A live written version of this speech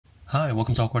Hi,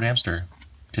 welcome to AwkwardHamster.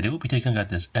 Today we'll be taking out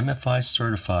this MFI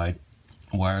certified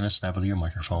wireless lavalier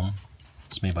microphone.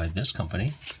 It's made by this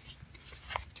company.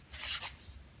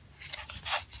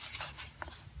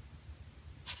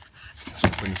 Let's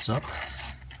open this up.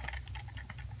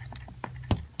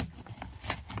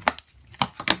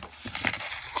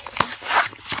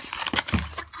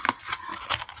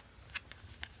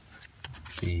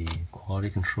 The quality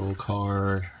control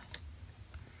card.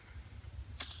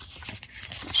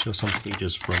 Show some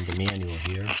pages from the manual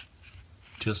here,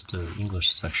 just the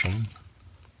English section.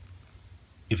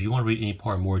 If you want to read any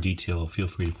part in more detail, feel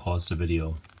free to pause the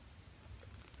video.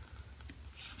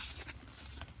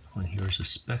 And here's the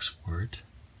specs for it.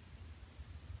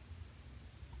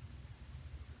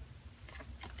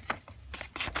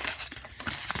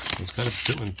 It's got a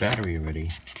built-in battery already.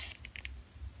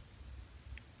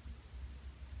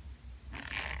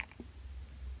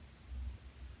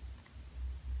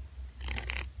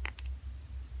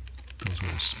 Those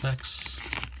are the specs,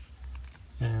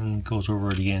 and goes over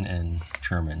it again in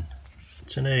German.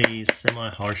 It's in a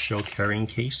semi-hard shell carrying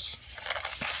case,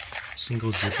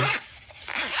 single zipper.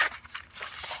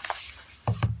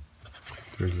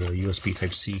 There's the USB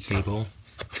Type-C cable.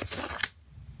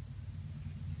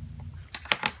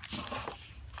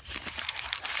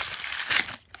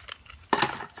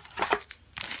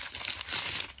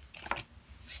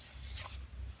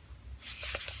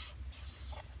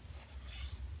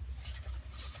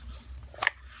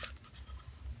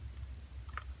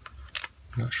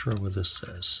 I'm not sure what this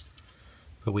says,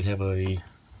 but we have a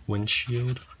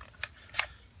windshield.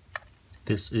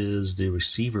 This is the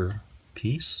receiver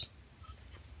piece.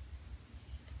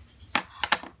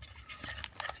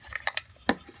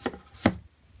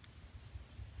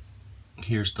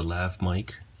 Here's the lav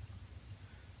mic,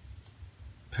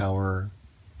 power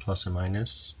plus and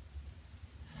minus.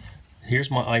 Here's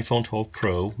my iPhone 12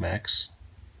 Pro Max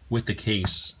with the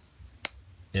case,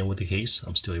 and with the case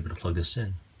I'm still able to plug this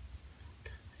in.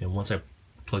 And once I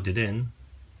plugged it in,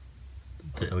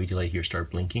 the LED light here started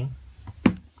blinking.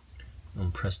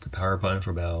 And press the power button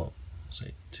for about,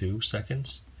 say, 2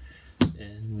 seconds.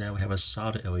 And now we have a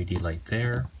solid LED light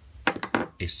there,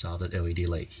 a solid LED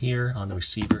light here on the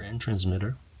receiver and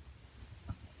transmitter.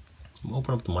 We'll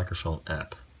open up the microphone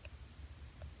app.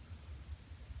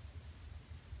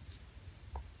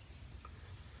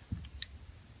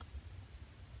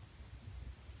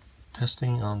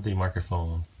 Testing on the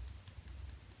microphone.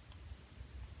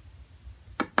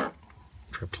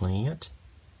 Playing it.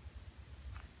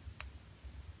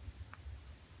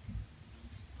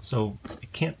 So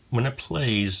it can't, when it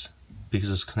plays, because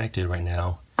it's connected right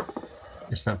now,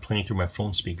 it's not playing through my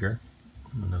phone speaker.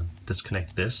 I'm gonna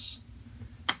disconnect this,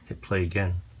 hit play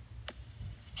again.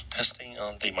 Testing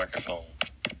on the microphone.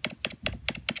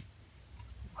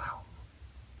 Wow,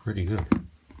 pretty good.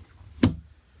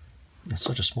 It's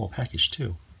such a small package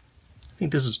too. I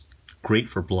think this is great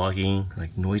for blogging,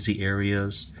 like noisy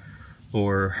areas.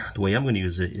 Or the way I'm going to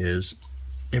use it is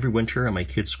every winter at my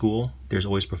kids' school, there's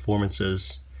always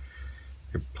performances.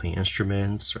 They're playing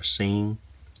instruments or singing,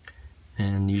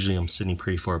 and usually I'm sitting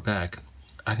pretty far back.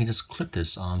 I can just clip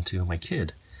this onto my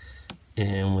kid,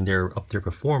 and when they're up there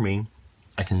performing,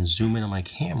 I can zoom in on my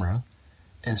camera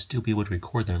and still be able to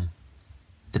record them.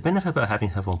 The benefit about having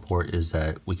a headphone port is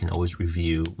that we can always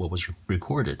review what was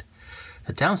recorded.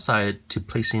 The downside to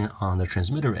placing it on the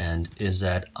transmitter end is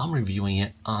that I'm reviewing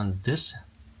it on this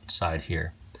side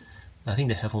here. I think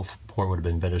the headphone port would have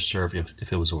been better served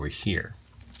if it was over here.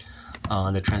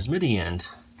 On the transmitting end,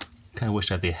 I kind of wish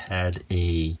that they had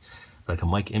a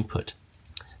mic input.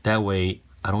 That way,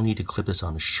 I don't need to clip this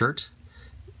on the shirt.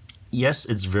 Yes,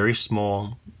 it's very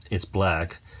small, it's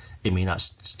black. It may not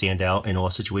stand out in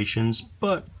all situations,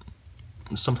 but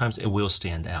sometimes it will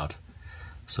stand out.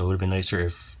 So it would have been nicer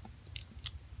if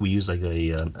we use like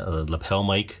a lapel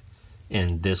mic,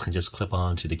 and this can just clip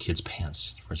on to the kid's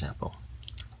pants, for example.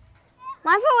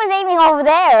 My phone was aiming over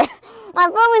there. My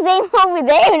phone was aiming over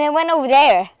there, and it went over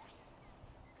there.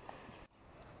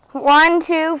 1,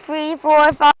 2, 3,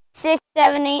 4, 5, 6,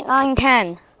 7, 8, 9,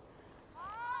 10.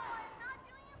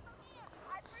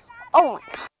 Oh my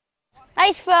God.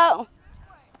 Nice throw.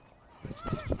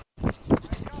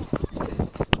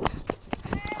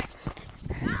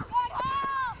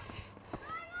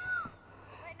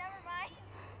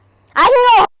 I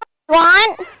can go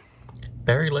on.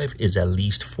 Battery life is at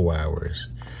least 4 hours.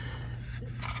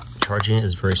 Charging it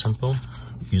is very simple.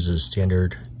 It uses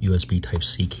standard USB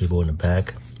Type-C cable in the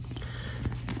back.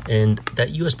 And that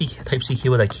USB Type-C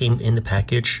cable that came in the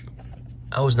package,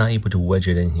 I was not able to wedge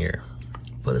it in here.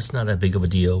 But it's not that big of a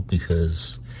deal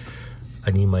because I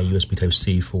need my USB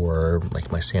Type-C for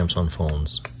like my Samsung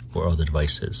phones. or other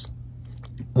devices.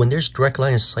 When there's direct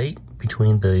line of sight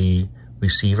between the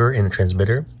receiver and the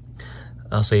transmitter,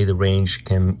 I'll say the range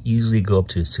can easily go up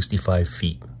to 65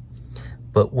 feet.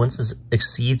 But once it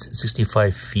exceeds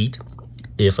 65 feet,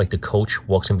 if like the coach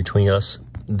walks in between us,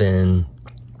 then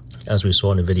as we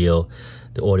saw in the video,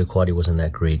 the audio quality wasn't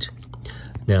that great.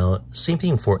 Now, same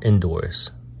thing for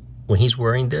indoors. When he's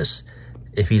wearing this,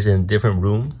 if he's in a different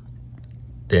room,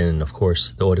 then of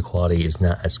course the audio quality is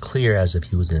not as clear as if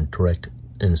he was in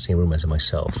the same room as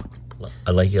myself.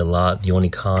 I like it a lot. The only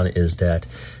con is that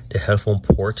the headphone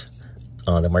port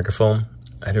on the microphone,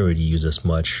 I don't really use this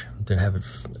much. Didn't have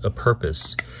a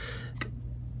purpose.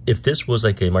 If this was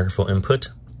like a microphone input,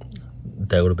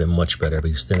 that would have been much better,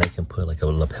 because then I can put like a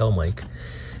lapel mic.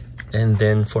 And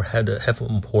then for the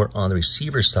headphone port on the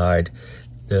receiver side,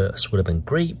 this would have been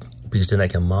great, because then I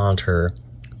can monitor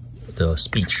the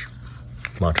speech,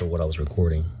 monitor what I was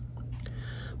recording.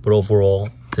 But overall,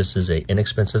 this is an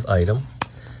inexpensive item.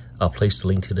 I'll place the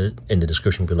link to it in the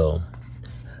description below.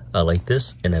 I like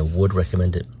this and I would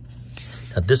recommend it.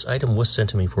 Now, this item was sent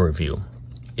to me for review.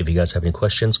 If you guys have any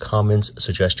questions, comments,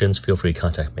 suggestions, feel free to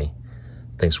contact me.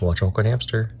 Thanks for watching Awkward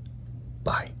Hamster.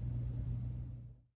 Bye.